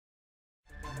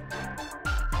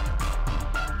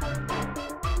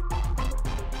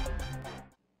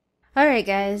Alright,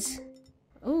 guys.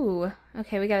 Ooh,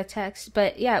 okay, we got a text.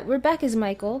 But yeah, we're back as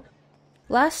Michael.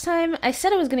 Last time, I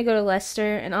said I was gonna go to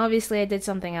Leicester, and obviously I did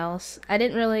something else. I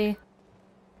didn't really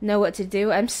know what to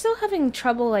do. I'm still having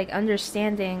trouble, like,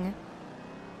 understanding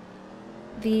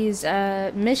these,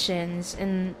 missions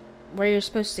and where you're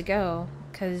supposed to go.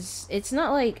 Because it's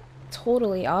not, like,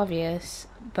 totally obvious,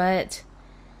 but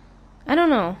I don't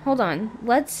know. Hold on.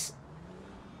 Let's...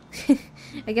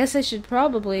 I guess I should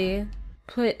probably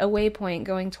put a waypoint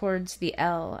going towards the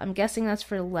L. I'm guessing that's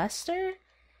for Leicester?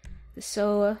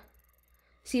 So,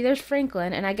 see, there's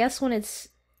Franklin, and I guess when it's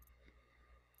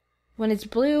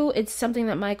blue, it's something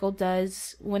that Michael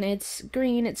does. When it's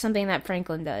green, it's something that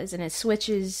Franklin does, and it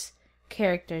switches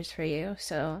characters for you.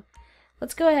 So,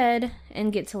 let's go ahead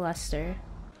and get to Leicester.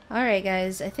 Alright,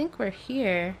 guys, I think we're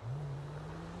here.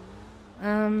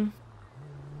 This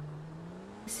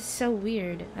is so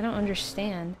weird. I don't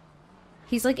understand.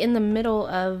 He's like in the middle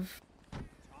of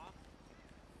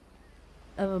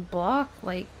a block,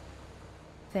 like,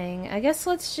 thing. I guess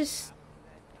let's just...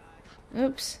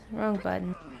 Oops, wrong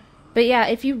button. But yeah,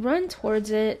 if you run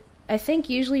towards it, I think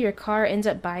usually your car ends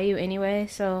up by you anyway,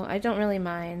 so I don't really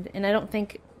mind. And I don't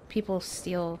think people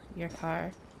steal your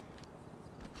car.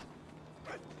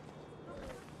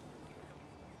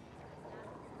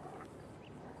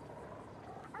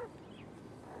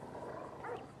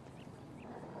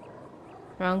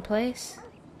 Wrong place?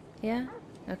 Yeah?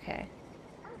 Okay.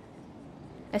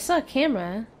 I saw a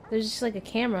camera. There's just like a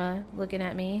camera looking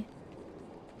at me.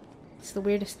 It's the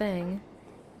weirdest thing.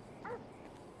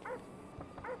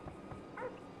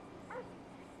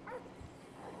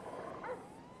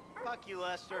 Fuck you,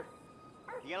 Lester.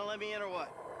 You gonna let me in or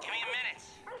what? Give me a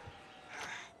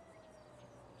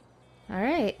minute.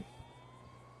 Alright.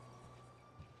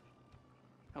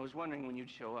 I was wondering when you'd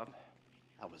show up.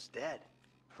 I was dead.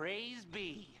 Praise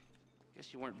be.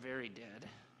 Guess you weren't very dead.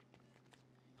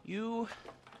 You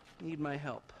need my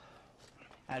help.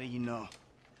 How do you know?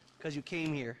 Because you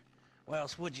came here. Why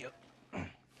else would you? I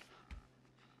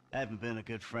haven't been a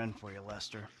good friend for you,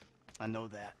 Lester. I know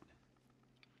that.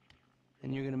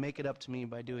 And you're gonna make it up to me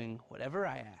by doing whatever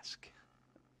I ask.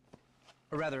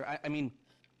 Or rather, I mean,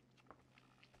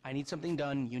 I need something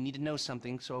done, you need to know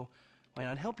something, so why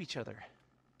not help each other?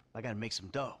 I gotta make some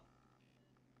dough.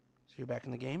 So you're back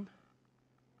in the game?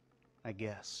 I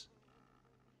guess.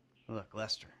 Look,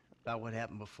 Lester, about what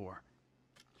happened before.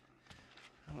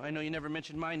 I know you never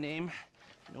mentioned my name.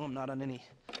 I know I'm not on any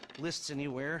lists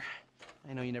anywhere.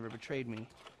 I know you never betrayed me.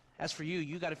 As for you,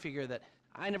 you gotta figure that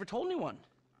I never told anyone.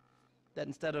 That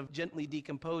instead of gently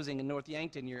decomposing in North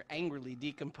Yankton, you're angrily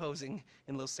decomposing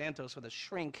in Los Santos with a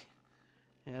shrink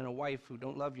and a wife who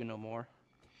don't love you no more.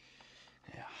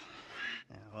 Yeah,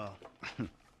 well,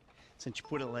 since you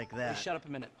put it like that... Hey, shut up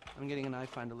a minute. I'm getting an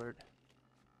iFind alert.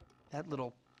 That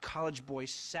little college boy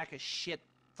sack of shit,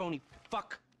 phony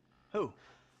fuck. Who?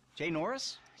 Jay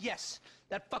Norris? Yes,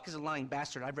 that fuck is a lying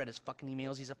bastard. I've read his fucking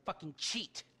emails. He's a fucking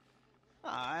cheat.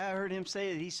 I heard him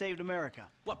say that he saved America.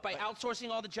 What, by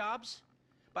outsourcing all the jobs?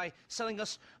 By selling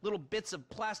us little bits of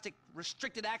plastic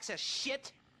restricted access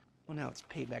shit? Well, now it's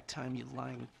payback time, you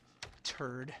lying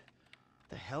turd.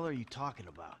 The hell are you talking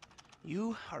about?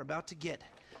 You are about to get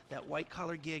that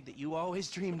white-collar gig that you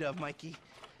always dreamed of, Mikey.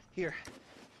 Here,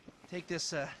 take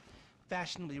this,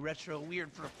 fashionably retro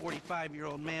weird for a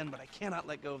 45-year-old man, but I cannot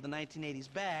let go of the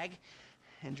 1980s bag,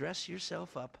 and dress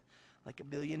yourself up like a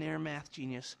billionaire math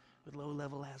genius with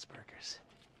low-level Asperger's.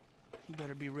 You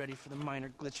better be ready for the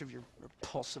minor glitch of your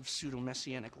repulsive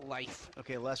pseudo-messianic life.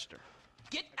 Okay, Lester.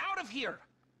 Get out of here!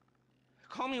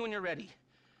 Call me when you're ready.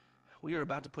 We are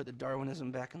about to put the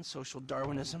Darwinism back in social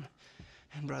Darwinism,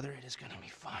 and brother, it is gonna be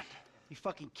fun. You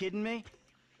fucking kidding me?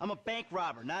 I'm a bank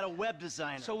robber, not a web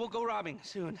designer. So we'll go robbing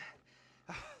soon.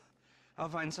 I'll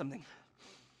find something.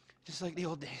 Just like the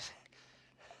old days.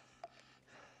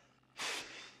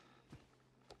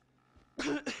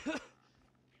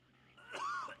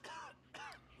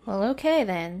 Well, okay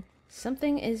then.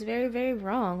 Something is very, very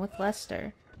wrong with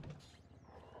Lester.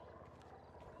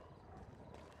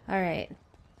 Alright.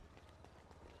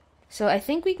 So I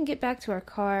think we can get back to our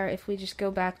car if we just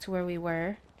go back to where we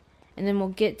were. And then we'll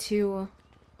get to...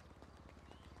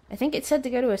 I think it said to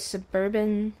go to a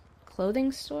suburban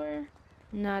clothing store?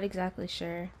 Not exactly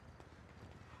sure.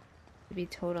 To be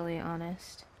totally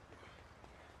honest.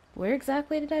 Where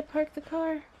exactly did I park the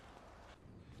car?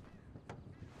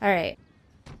 Alright.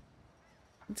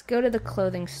 Let's go to the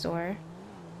clothing store.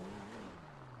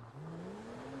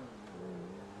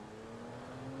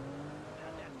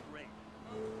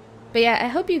 But yeah, I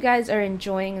hope you guys are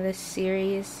enjoying this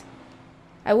series.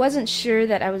 I wasn't sure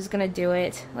that I was gonna do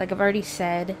it, like I've already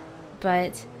said,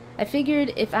 but I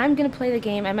figured if I'm gonna play the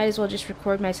game, I might as well just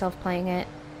record myself playing it.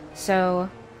 So,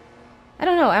 I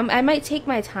don't know, I might take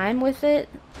my time with it,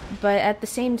 but at the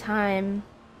same time,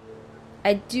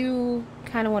 I do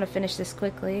kind of want to finish this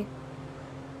quickly.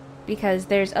 Because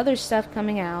there's other stuff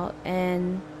coming out,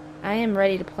 and I am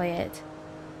ready to play it.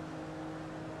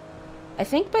 I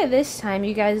think by this time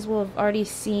you guys will have already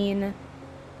seen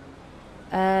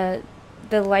the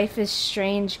Life is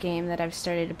Strange game that I've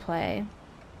started to play.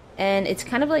 And it's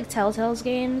kind of like Telltale's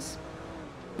games,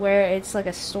 where it's like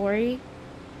a story,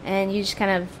 and you just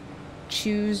kind of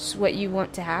choose what you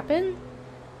want to happen.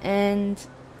 And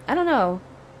I don't know,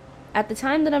 at the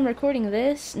time that I'm recording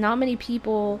this, not many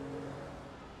people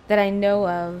that I know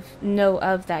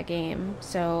of that game.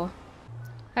 So,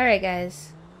 alright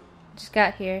guys, just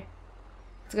got here.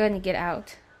 Let's go ahead and get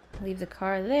out. Leave the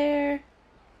car there.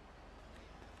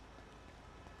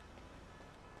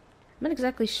 I'm not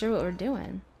exactly sure what we're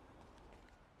doing.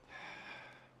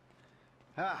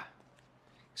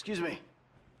 Excuse me.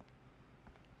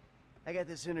 I got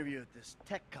this interview at this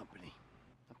tech company.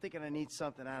 I'm thinking I need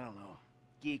something, I don't know,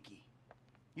 geeky,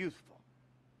 youthful.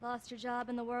 Lost your job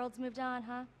and the world's moved on,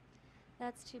 huh?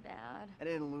 That's too bad. I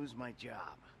didn't lose my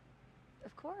job.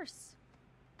 Of course.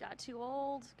 Got too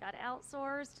old, got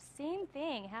outsourced. Same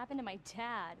thing happened to my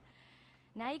dad.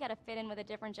 Now you gotta fit in with a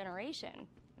different generation.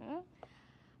 Hmm?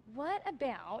 What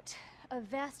about a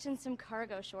vest and some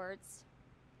cargo shorts?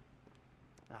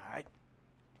 Alright.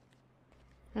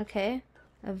 Okay,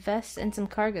 a vest and some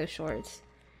cargo shorts.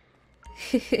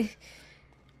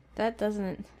 That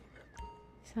doesn't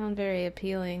sound very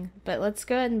appealing, but let's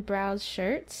go ahead and browse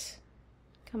shirts.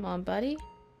 Come on, buddy.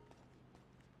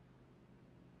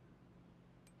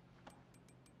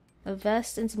 A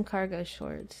vest and some cargo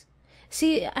shorts.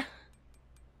 See, a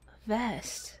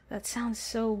vest. That sounds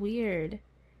so weird.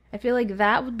 I feel like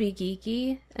that would be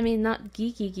geeky. I mean, not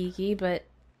geeky, but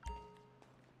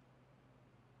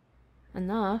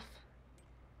enough.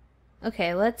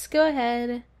 Okay, let's go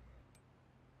ahead.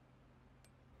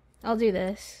 I'll do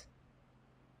this.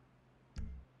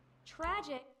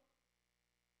 Tragic.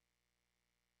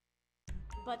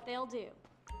 But they'll do.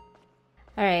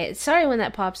 Alright, sorry when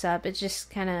that pops up. It just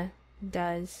kind of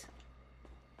does.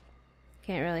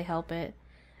 Can't really help it.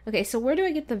 Okay, so where do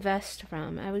I get the vest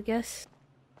from? I would guess...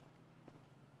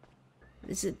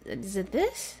 Is it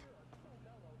this?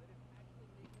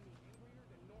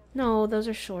 No, those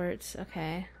are shorts.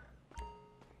 Okay.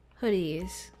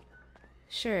 Hoodies.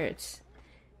 Shirts.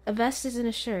 A vest isn't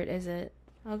a shirt, is it?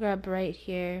 I'll grab right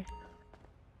here.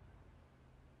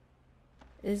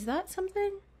 Is that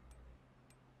something?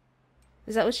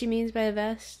 Is that what she means by a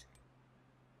vest?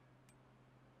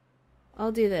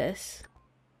 I'll do this.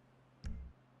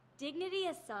 Dignity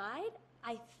aside,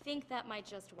 I think that might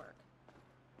just work.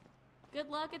 Good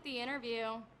luck at the interview.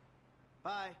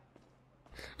 Bye.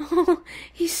 Oh,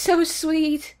 he's so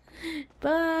sweet.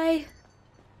 Bye.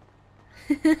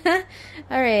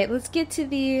 Alright, let's get to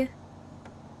the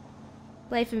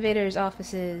Life Invaders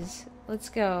offices. Let's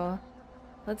go.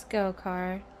 Let's go,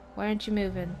 car. Why aren't you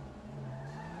moving?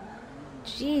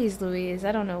 Jeez Louise,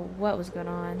 I don't know what was going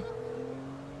on.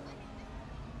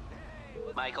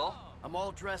 Michael, I'm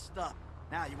all dressed up.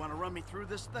 Now, you want to run me through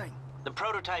this thing? the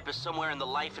prototype is somewhere in the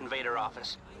Life Invader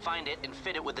office. Find it and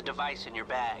fit it with the device in your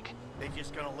bag. They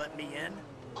just gonna let me in?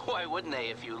 Why wouldn't they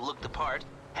if you look the part?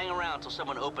 Hang around till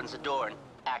someone opens the door and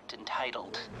act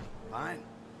entitled. Fine.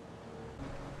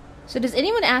 So does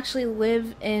anyone actually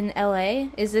live in LA?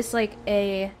 Is this like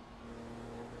a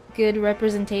good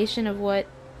representation of what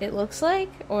it looks like?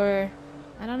 Or,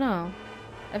 I don't know.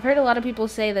 I've heard a lot of people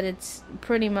say that it's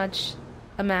pretty much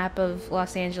a map of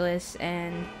Los Angeles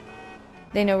and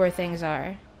they know where things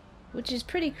are, which is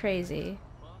pretty crazy.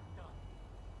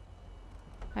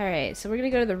 Alright, so we're gonna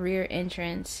go to the rear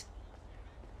entrance.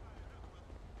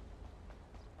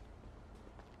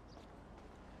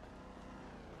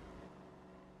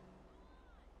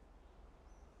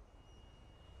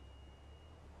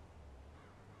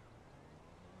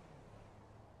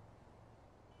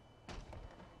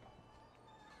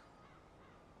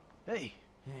 Hey.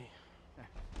 Hey.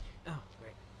 Oh,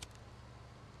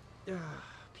 great.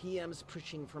 PM's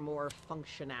pushing for more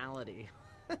functionality.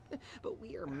 But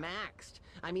we are maxed.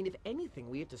 I mean, if anything,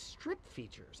 we have to strip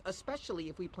features, especially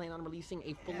if we plan on releasing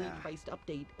a fully priced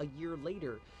update a year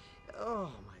later.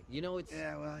 Oh my, it's...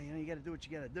 Yeah, well, you gotta do what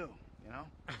you gotta do,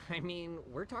 I mean,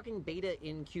 we're talking beta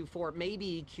in Q4,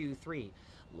 maybe Q3.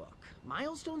 Look,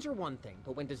 milestones are one thing,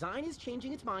 but when design is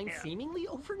changing its mind seemingly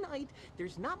overnight,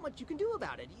 there's not much you can do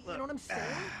about it. You know what I'm saying?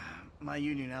 My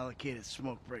union allocated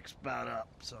smoke breaks about up,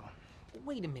 so...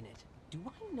 Wait a minute. Do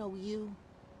I know you?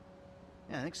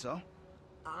 Yeah, I think so.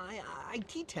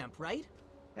 IT temp, right?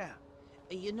 Yeah.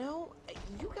 You know,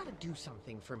 you gotta do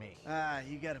something for me.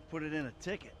 You gotta put it in a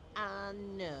ticket.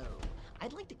 No.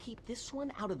 I'd like to keep this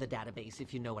one out of the database,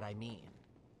 if you know what I mean.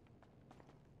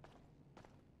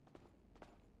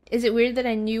 Is it weird that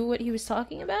I knew what he was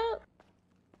talking about?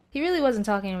 He really wasn't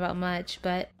talking about much,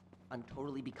 but... I'm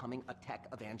totally becoming a tech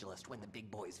evangelist when the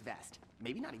big boys vest.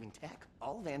 Maybe not even tech.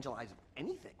 I'll evangelize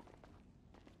anything.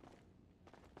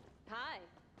 Hi.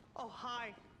 Oh,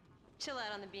 hi. Chill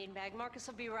out on the beanbag. Marcus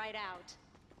will be right out.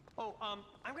 Oh,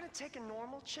 I'm gonna take a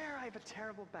normal chair. I have a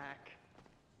terrible back.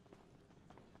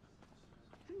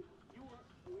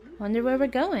 Wonder where we're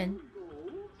going.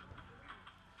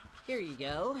 Here you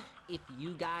go. If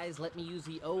you guys let me use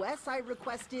the OS I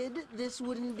requested, this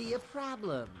wouldn't be a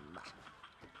problem.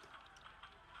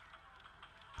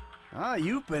 Ah,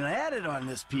 you've been at it on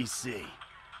this PC.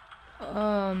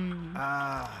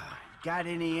 Got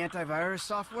any antivirus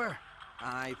software?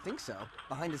 I think so.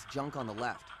 Behind this junk on the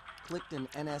left. Clicked an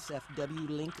NSFW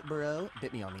link, bro.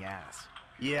 Bit me on the ass.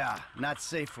 Yeah, not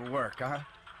safe for work, huh?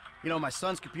 You know, my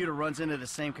son's computer runs into the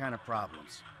same kind of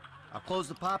problems. I'll close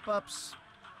the pop-ups,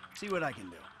 see what I can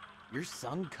do. Your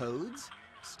son codes?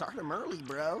 Start him early,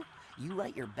 bro. You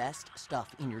write your best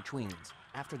stuff in your tweens.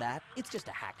 After that, it's just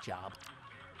a hack job.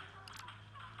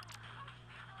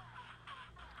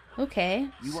 Okay,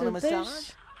 You so want a massage?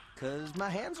 there's... 'Cause my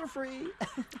hands are free.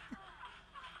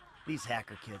 These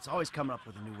hacker kids always coming up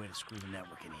with a new way to screw the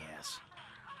network in the ass.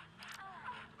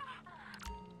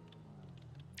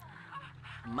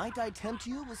 Might I tempt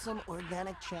you with some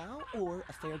organic chow or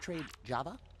a fair trade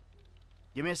Java?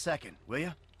 Give me a second, will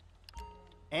you?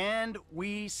 And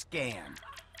we scan.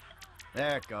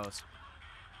 There it goes.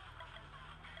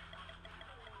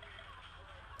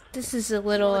 This is a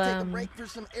little, Wanna take a break for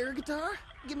some air guitar?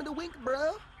 Give me the wink,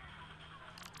 bro.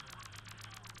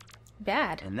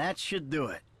 bad. And that should do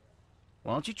it.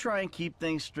 Why don't you try and keep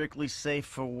things strictly safe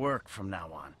for work from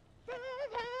now on?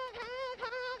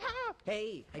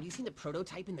 Hey, have you seen the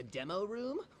prototype in the demo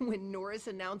room? When Norris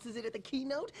announces it at the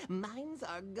keynote, minds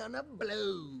are gonna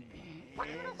blow.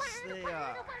 Yes, they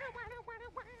are.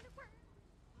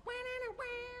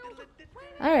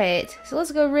 Alright, so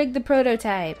let's go rig the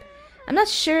prototype. I'm not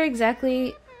sure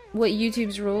exactly what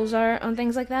YouTube's rules are on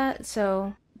things like that,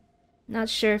 so not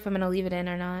sure if I'm gonna leave it in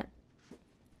or not.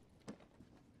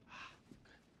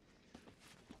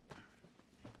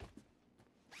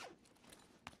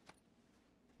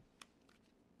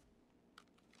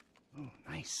 Oh,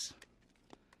 nice.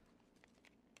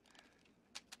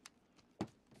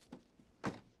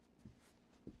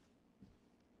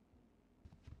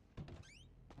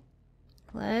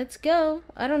 Let's go.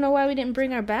 I don't know why we didn't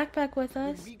bring our backpack with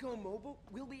us. When we go mobile,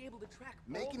 we'll be able to track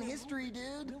making history,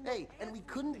 dude. Hey, and we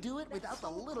couldn't do it without the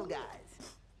little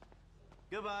guys.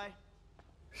 Goodbye.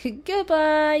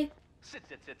 Goodbye. Sit.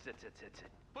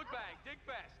 Foot bang, dig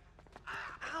fast.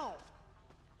 Ow!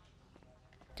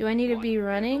 Do I need to be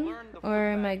running, or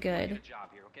am I Get good? a job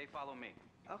here, okay? Follow me.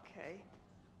 Okay.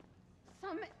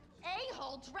 Some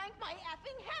a-hole drank my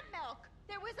effing hemp milk.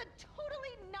 There was a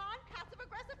totally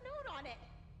non-passive-aggressive note on it.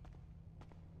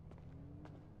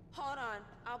 Hold on,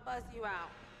 I'll buzz you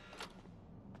out.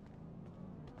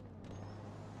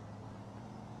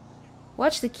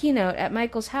 Watch the keynote at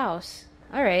Michael's house.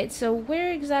 Alright, so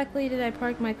where exactly did I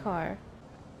park my car?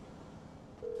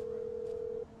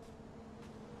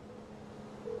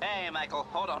 Hey, Michael,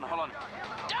 hold on.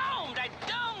 Domed! I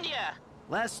domed ya!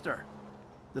 Lester,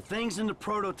 the thing's in the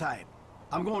prototype.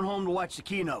 I'm going home to watch the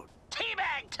keynote.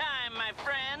 Teabag time, my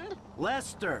friend!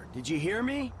 Lester, did you hear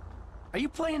me? Are you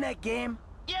playing that game?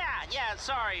 Yeah,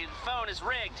 sorry, the phone is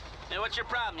rigged. Now, what's your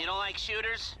problem? You don't like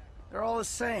shooters? They're all the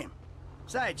same.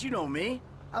 Besides, you know me.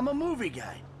 I'm a movie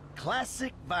guy.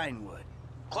 Classic Vinewood.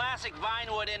 Classic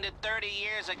Vinewood ended 30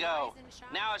 years ago.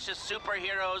 Now it's just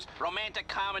superheroes, romantic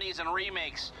comedies, and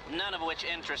remakes, none of which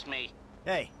interest me.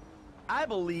 Hey, I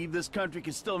believe this country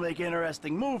can still make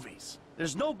interesting movies.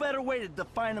 There's no better way to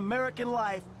define American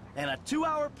life than a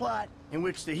 2-hour plot in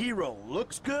which the hero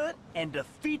looks good and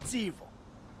defeats evil.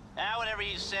 Whatever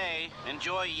you say.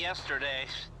 Enjoy yesterday.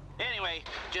 Anyway,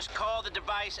 just call the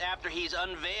device after he's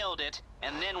unveiled it,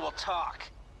 and then we'll talk.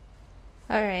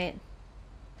 Alright.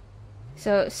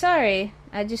 So, sorry.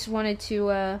 I just wanted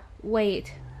to,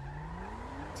 wait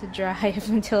to drive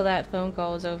until that phone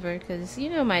call was over, because you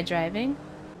know my driving.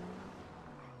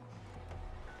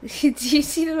 Do you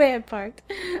see the way I parked?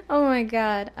 Oh my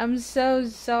god. I'm so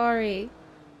sorry.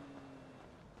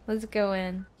 Let's go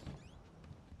in.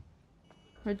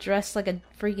 We're dressed like a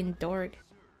freaking dork.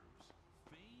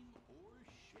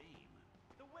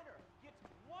 Oh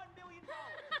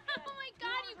my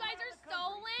god, you guys are so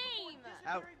lame!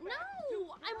 out. No!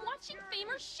 I'm watching Fame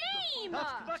or Shame!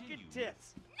 That's fucking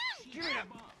tits. Give me that.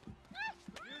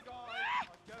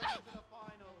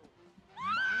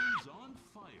 Mine's on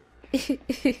fire.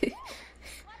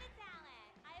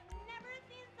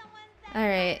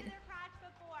 Alright.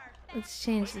 Let's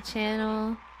change the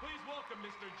channel. Please welcome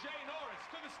Mr. J. Norris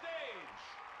to the stage.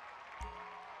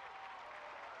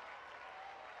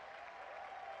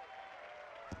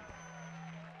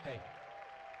 Hey,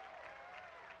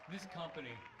 this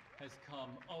company has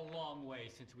come a long way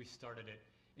since we started it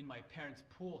in my parents'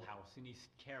 pool house in East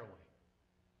Caraway.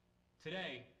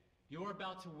 Today, you're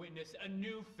about to witness a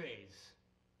new phase.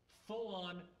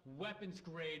 Full-on,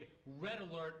 weapons-grade, red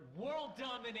alert, world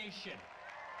domination!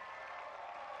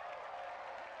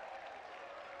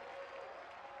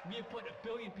 We have put 1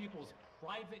 billion people's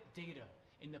private data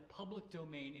in the public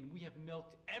domain, and we have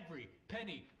milked every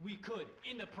penny we could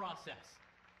in the process.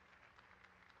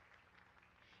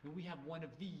 And we have one of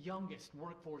the youngest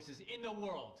workforces in the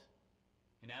world.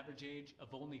 An average age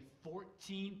of only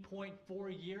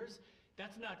 14.4 years?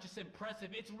 That's not just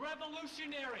impressive, it's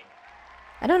revolutionary!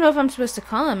 I don't know if I'm supposed to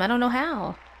call him. I don't know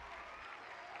how.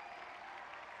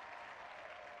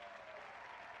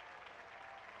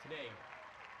 Today,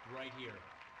 right here,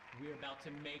 we're about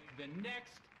to make the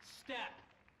next step.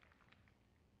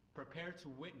 Prepare to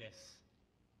witness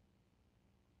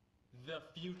the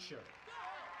future.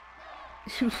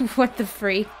 What the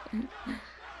freak?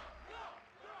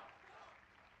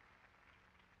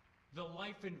 The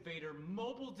Life Invader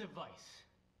mobile device.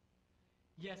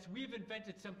 Yes, we've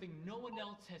invented something no one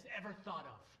else has ever thought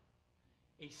of.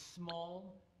 A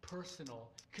small,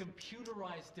 personal,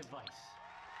 computerized device.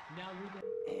 Now you're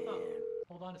the... Oh,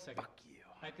 hold on a second. Fuck you.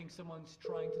 I think someone's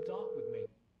trying to talk with me.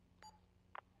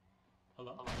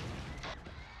 Hello?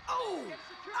 Oh!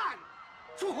 Ah!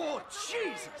 Oh,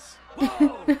 Jesus!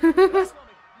 Whoa!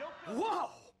 Whoa!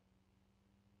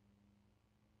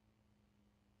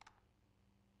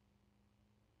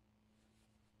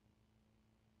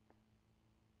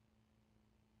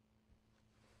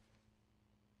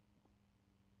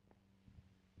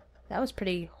 That was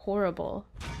pretty horrible.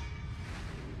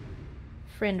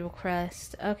 Friend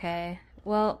request. Okay.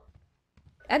 Well,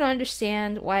 I don't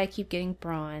understand why I keep getting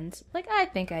bronze. Like, I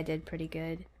think I did pretty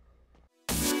good.